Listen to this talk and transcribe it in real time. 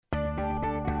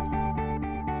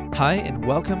Hi, and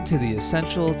welcome to the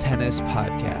Essential Tennis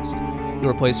Podcast,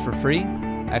 your place for free,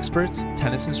 expert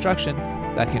tennis instruction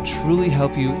that can truly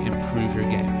help you improve your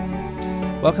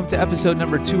game. Welcome to episode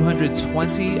number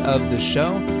 220 of the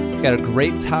show. We've got a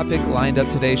great topic lined up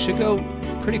today. Should go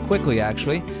pretty quickly,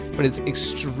 actually, but it's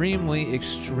extremely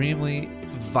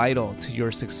vital to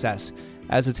your success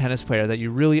as a tennis player that you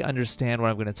really understand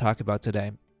what I'm going to talk about today.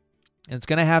 And it's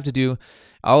going to have to do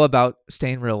all about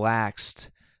staying relaxed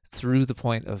through the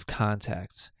point of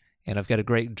contact. And I've got a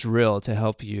great drill to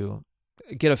help you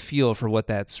get a feel for what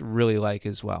that's really like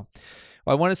as well.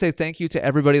 Well, I want to say thank you to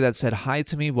everybody that said hi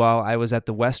to me while I was at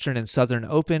the Western and Southern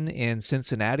Open in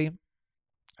Cincinnati.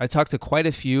 I talked to quite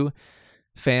a few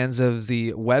fans of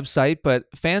the website, but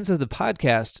fans of the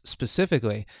podcast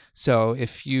specifically. So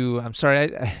if you, I'm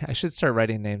sorry, I should start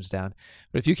writing names down,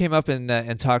 but if you came up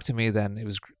and talked to me, then it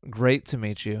was great to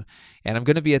meet you. And I'm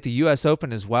going to be at the US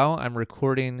Open as well. I'm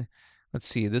recording,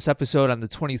 this episode on the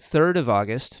 23rd of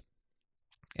August,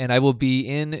 and I will be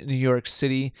in New York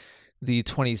City the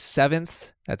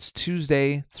 27th. That's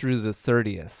Tuesday through the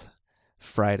 30th,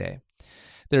 Friday.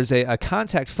 There's a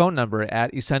contact phone number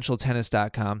at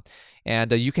essentialtennis.com,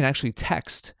 and you can actually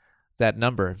text that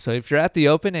number. So if you're at the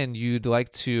Open and you'd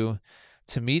like to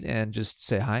meet and just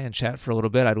say hi and chat for a little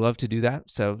bit, I'd love to do that.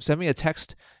 So send me a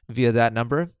text via that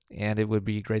number, and it would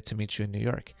be great to meet you in New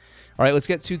York. All right, let's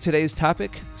get to today's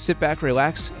topic. Sit back,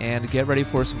 relax, and get ready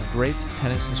for some great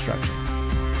tennis instruction.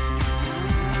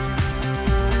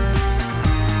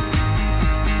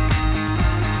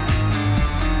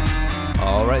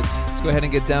 All right, let's go ahead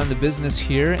and get down to business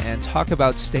here and talk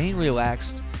about staying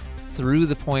relaxed through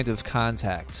the point of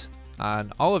contact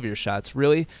on all of your shots,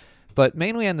 really, but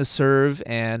mainly on the serve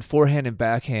and forehand and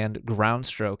backhand ground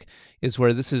stroke is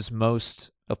where this is most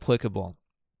applicable.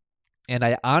 And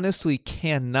I honestly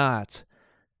cannot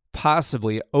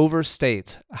possibly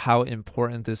overstate how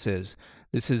important this is.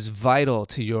 This is vital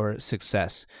to your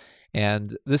success.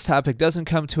 And this topic doesn't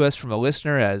come to us from a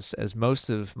listener, as most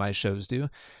of my shows do,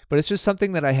 but it's just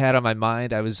something that I had on my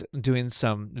mind. I was doing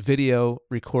some video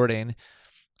recording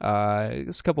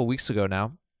a couple weeks ago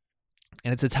now,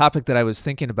 and it's a topic that I was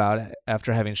thinking about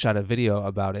after having shot a video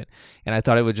about it, and I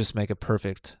thought it would just make a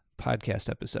perfect podcast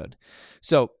episode.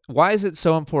 So why is it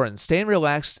so important? Staying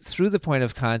relaxed through the point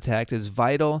of contact is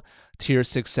vital to your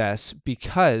success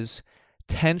because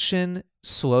tension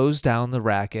slows down the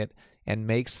racket and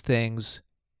makes things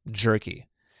jerky.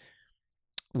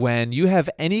 When you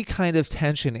have any kind of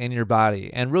tension in your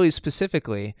body, and really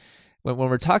specifically, when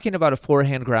we're talking about a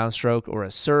forehand ground stroke or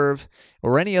a serve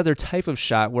or any other type of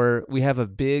shot where we have a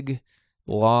big,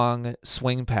 long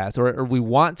swing path, or we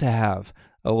want to have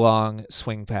a long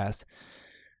swing path,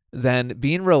 then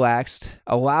being relaxed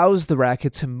allows the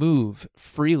racket to move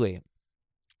freely.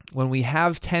 When we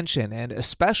have tension, and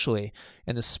especially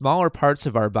in the smaller parts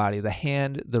of our body, the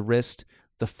hand, the wrist,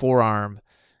 the forearm,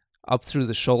 up through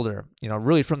the shoulder,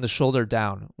 really from the shoulder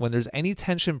down, when there's any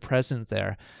tension present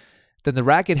there, then the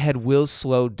racket head will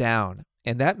slow down.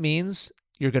 And that means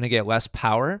you're going to get less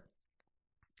power.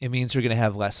 It means you're going to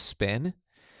have less spin.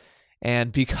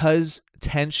 And because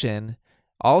tension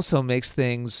also makes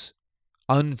things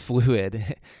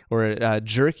unfluid or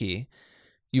jerky,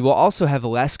 you will also have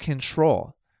less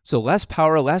control. So less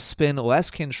power, less spin, less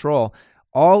control,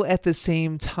 all at the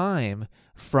same time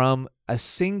from a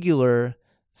singular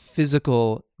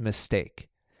physical mistake.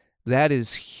 That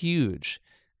is huge.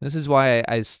 This is why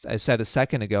I said a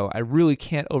second ago, I really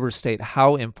can't overstate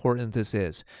how important this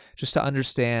is, just to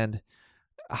understand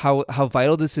how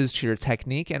vital this is to your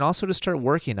technique and also to start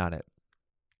working on it.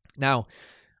 Now,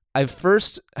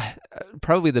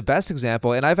 probably the best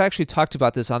example, and I've actually talked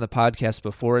about this on the podcast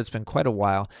before, it's been quite a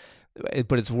while,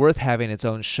 but it's worth having its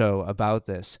own show about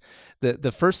this.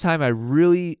 The first time I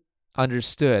really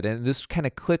understood, and this kind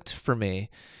of clicked for me,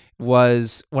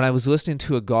 was when I was listening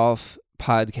to a golf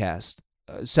podcast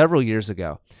several years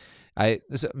ago.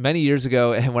 Many years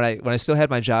ago, and when I still had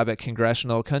my job at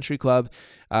Congressional Country Club,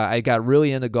 I got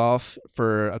really into golf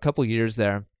for a couple years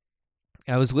there.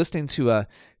 I was listening to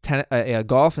a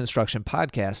golf instruction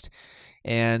podcast,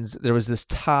 and there was this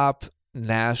top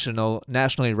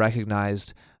nationally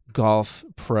recognized golf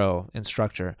pro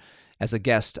instructor as a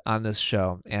guest on this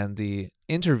show, and the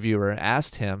interviewer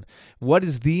asked him, what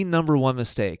is the number one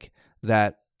mistake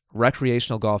that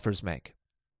recreational golfers make?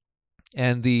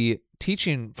 And the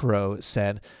teaching pro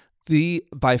said,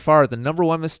 by far the number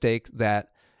one mistake that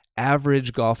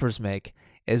average golfers make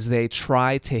is they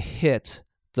try to hit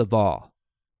the ball.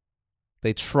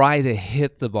 They try to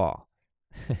hit the ball.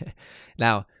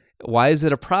 Now, why is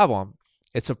it a problem?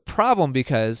 It's a problem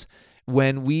because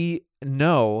when we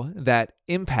know that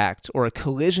impact or a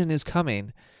collision is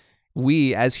coming,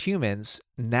 we as humans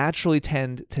naturally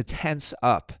tend to tense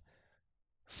up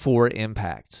for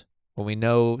impact when we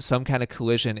know some kind of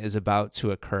collision is about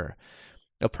to occur.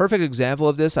 A perfect example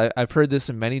of this, I've heard this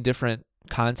in many different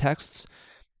contexts.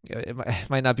 It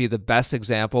might not be the best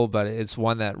example, but it's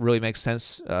one that really makes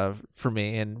sense for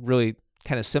me and really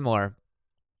kind of similar.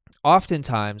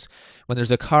 Oftentimes, when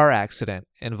there's a car accident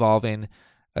involving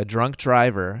a drunk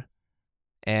driver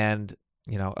and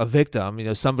a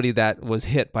victim, somebody that was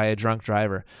hit by a drunk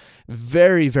driver,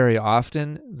 very, very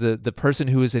often the person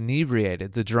who is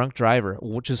inebriated, the drunk driver,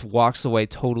 just walks away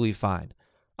totally fine,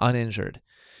 uninjured.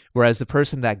 Whereas the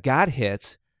person that got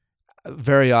hit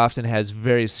very often has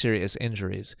very serious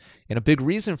injuries. And a big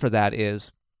reason for that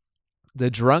is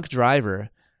the drunk driver,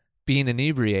 being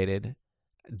inebriated,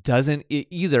 doesn't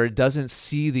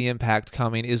see the impact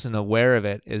coming, isn't aware of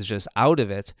it, is just out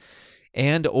of it,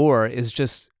 and or is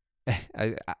just,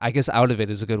 I guess out of it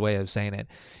is a good way of saying it.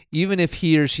 Even if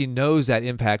he or she knows that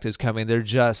impact is coming, they're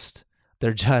just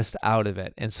out of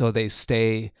it. And so they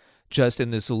stay just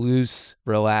in this loose,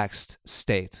 relaxed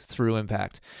state through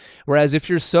impact. Whereas if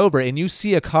you're sober and you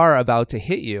see a car about to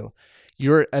hit you,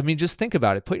 just think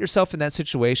about it. Put yourself in that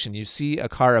situation. You see a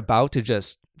car about to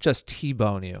just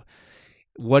T-bone you.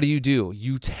 What do?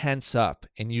 You tense up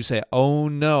and you say, oh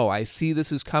no, I see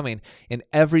this is coming, and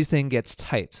everything gets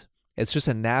tight. It's just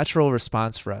a natural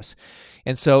response for us.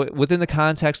 And so within the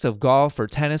context of golf or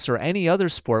tennis or any other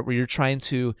sport where you're trying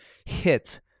to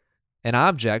hit an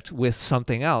object with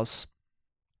something else,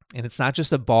 and it's not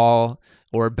just a ball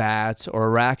or a bat or a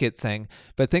racket thing,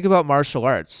 but think about martial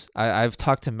arts. I've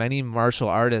talked to many martial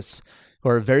artists who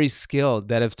are very skilled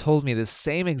that have told me the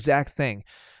same exact thing.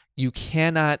 You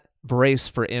cannot brace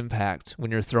for impact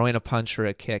when you're throwing a punch or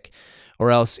a kick,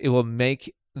 or else it will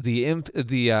make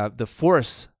the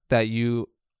force that you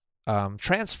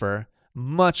transfer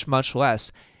much, much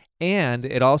less, and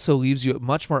it also leaves you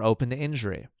much more open to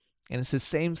injury. And it's the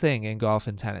same thing in golf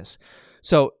and tennis.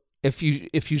 So if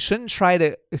you shouldn't try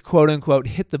to quote unquote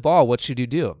hit the ball, what should you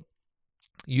do?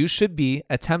 You should be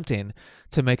attempting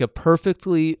to make a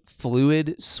perfectly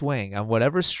fluid swing on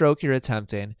whatever stroke you're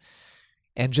attempting,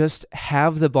 and just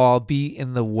have the ball be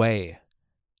in the way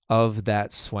of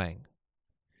that swing.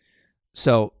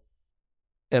 So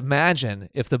imagine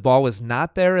if the ball was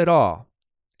not there at all,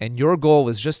 and your goal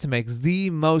was just to make the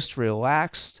most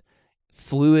relaxed,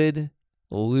 fluid,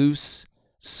 loose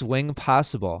swing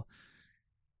possible.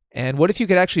 And what if you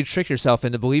could actually trick yourself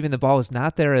into believing the ball is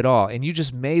not there at all, and you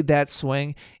just made that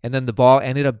swing, and then the ball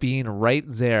ended up being right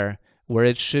there where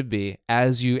it should be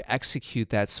as you execute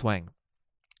that swing?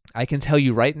 I can tell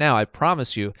you right now, I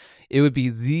promise you, it would be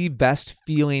the best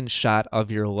feeling shot of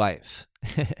your life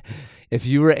if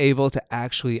you were able to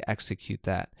actually execute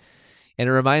that. And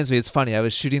it reminds me, it's funny, I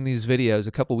was shooting these videos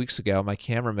a couple weeks ago. My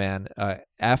cameraman,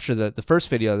 after the first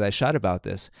video that I shot about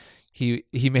this, he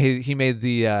made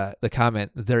the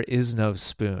comment, "There is no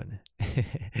spoon."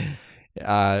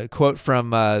 Quote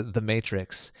from The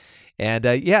Matrix. And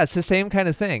it's the same kind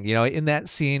of thing. In that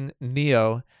scene,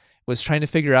 Neo was trying to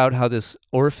figure out how this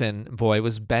orphan boy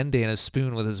was bending a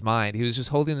spoon with his mind. He was just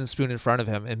holding the spoon in front of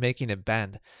him and making it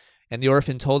bend. And the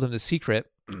orphan told him the secret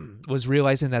was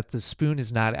realizing that the spoon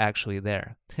is not actually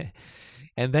there.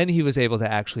 And then he was able to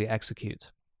actually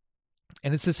execute.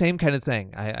 And it's the same kind of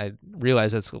thing. I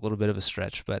realize that's a little bit of a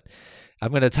stretch, but I'm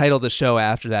going to title the show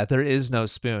after that, "There is no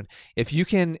spoon." If you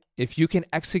can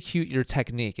execute your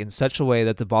technique in such a way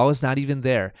that the ball is not even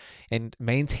there and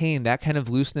maintain that kind of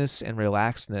looseness and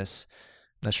relaxedness,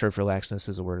 I'm not sure if relaxedness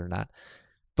is a word or not,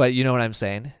 but you know what I'm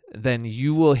saying, then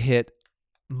you will hit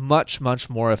much, much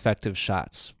more effective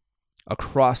shots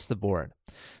across the board.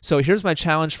 So here's my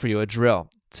challenge for you, a drill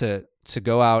to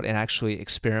go out and actually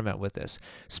experiment with this.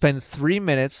 Spend 3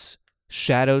 minutes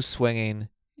shadow swinging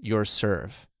your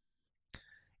serve.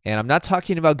 And I'm not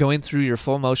talking about going through your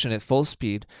full motion at full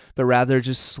speed, but rather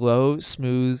just slow,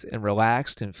 smooth, and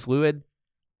relaxed and fluid,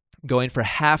 going for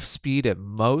half speed at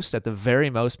the very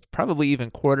most, probably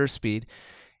even quarter speed,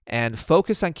 and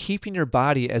focus on keeping your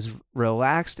body as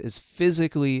relaxed as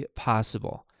physically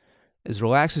possible. As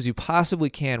relaxed as you possibly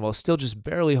can while still just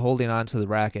barely holding on to the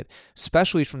racket,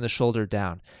 especially from the shoulder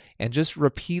down. And just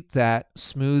repeat that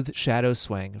smooth shadow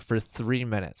swing for 3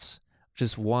 minutes,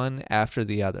 just one after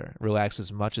the other. Relax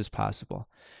as much as possible.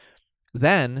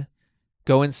 Then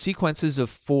go in sequences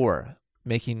of 4,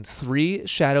 making 3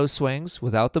 shadow swings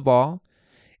without the ball.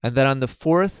 And then on the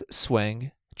 4th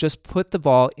swing, just put the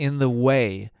ball in the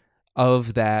way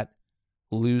of that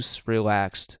loose,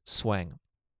 relaxed swing.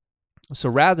 So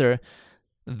rather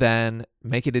then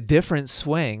make it a different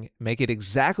swing, make it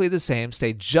exactly the same,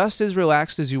 stay just as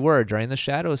relaxed as you were during the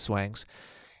shadow swings,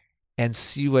 and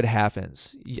see what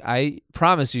happens. I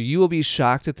promise you, you will be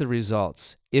shocked at the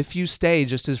results if you stay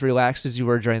just as relaxed as you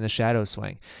were during the shadow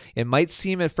swing. It might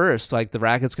seem at first like the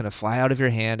racket's going to fly out of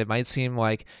your hand. It might seem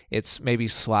like it's maybe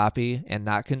sloppy and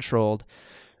not controlled.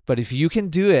 But if you can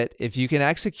do it, if you can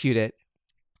execute it,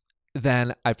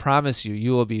 then I promise you,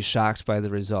 you will be shocked by the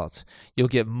results. You'll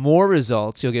get more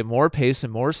results, you'll get more pace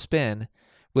and more spin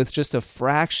with just a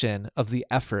fraction of the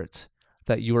effort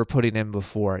that you were putting in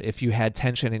before if you had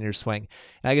tension in your swing.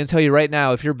 And I can tell you right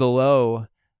now, if you're below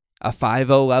a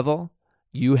 5-0 level,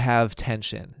 you have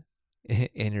tension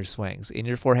in your swings, in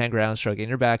your forehand ground stroke, in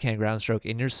your backhand ground stroke,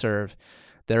 in your serve.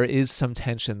 There is some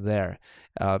tension there.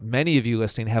 Many of you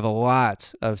listening have a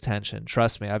lot of tension.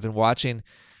 Trust me, I've been watching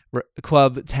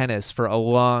club tennis for a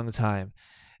long time,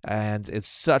 and it's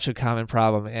such a common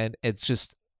problem, and it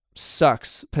just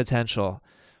sucks potential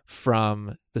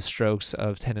from the strokes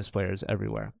of tennis players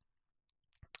everywhere.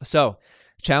 So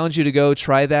challenge you to go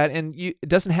try that. And it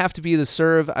doesn't have to be the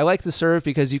serve. I like the serve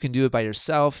because you can do it by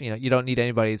yourself. You don't need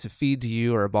anybody to feed to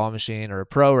you, or a ball machine or a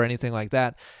pro or anything like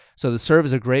that. So the serve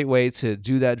is a great way to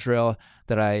do that drill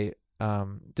that I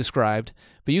described,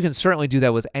 but you can certainly do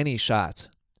that with any shot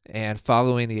and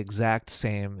following the exact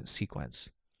same sequence.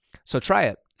 So try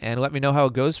it and let me know how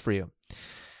it goes for you.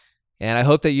 And I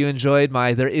hope that you enjoyed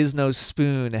my There Is No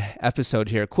Spoon episode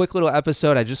here. Quick little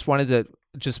episode. I just wanted to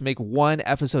make one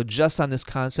episode just on this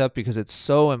concept because it's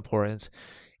so important.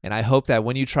 And I hope that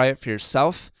when you try it for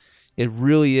yourself, it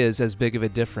really is as big of a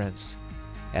difference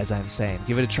as I'm saying.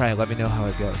 Give it a try and let me know how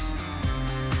it goes.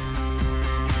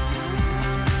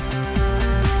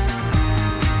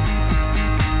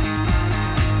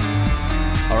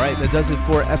 All right, that does it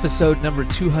for episode number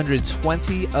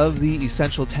 220 of the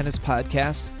Essential Tennis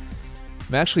Podcast.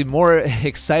 I'm actually more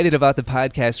excited about the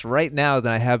podcast right now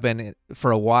than I have been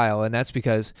for a while, and that's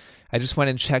because I just went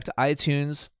and checked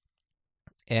iTunes,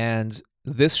 and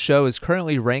this show is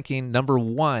currently ranking number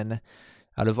 1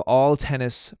 out of all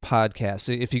tennis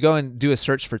podcasts. If you go and do a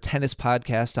search for tennis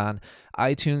podcast on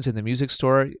iTunes in the music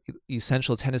store,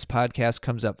 Essential Tennis Podcast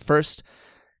comes up first,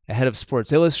 ahead of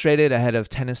Sports Illustrated, ahead of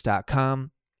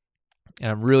Tennis.com. And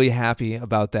I'm really happy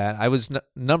about that. I was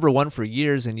number 1 for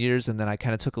years and years, and then I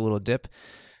kind of took a little dip.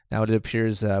 Now it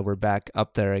appears we're back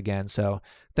up there again. So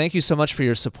thank you so much for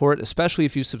your support, especially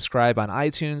if you subscribe on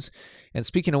iTunes. And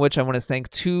speaking of which, I want to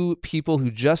thank 2 people who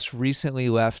just recently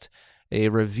left a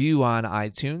review on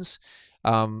iTunes.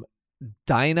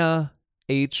 Dinah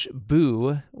H.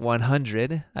 Boo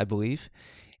 100, I believe,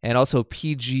 and also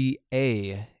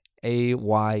PGA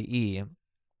AYE.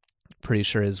 Pretty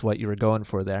sure is what you were going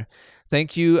for there.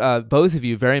 Thank you, both of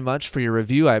you, very much for your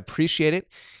review. I appreciate it.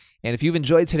 And if you've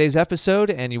enjoyed today's episode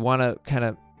and you want to kind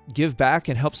of give back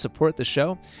and help support the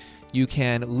show, you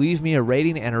can leave me a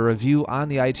rating and a review on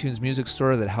the iTunes Music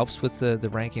Store. That helps with the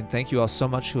ranking. Thank you all so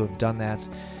much who have done that.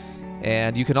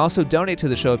 And you can also donate to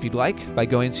the show if you'd like by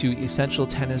going to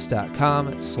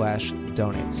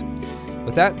essentialtennis.com/donate.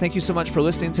 With that, thank you so much for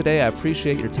listening today. I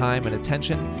appreciate your time and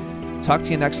attention. Talk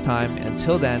to you next time.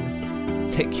 Until then,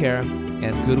 take care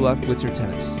and good luck with your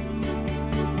tennis.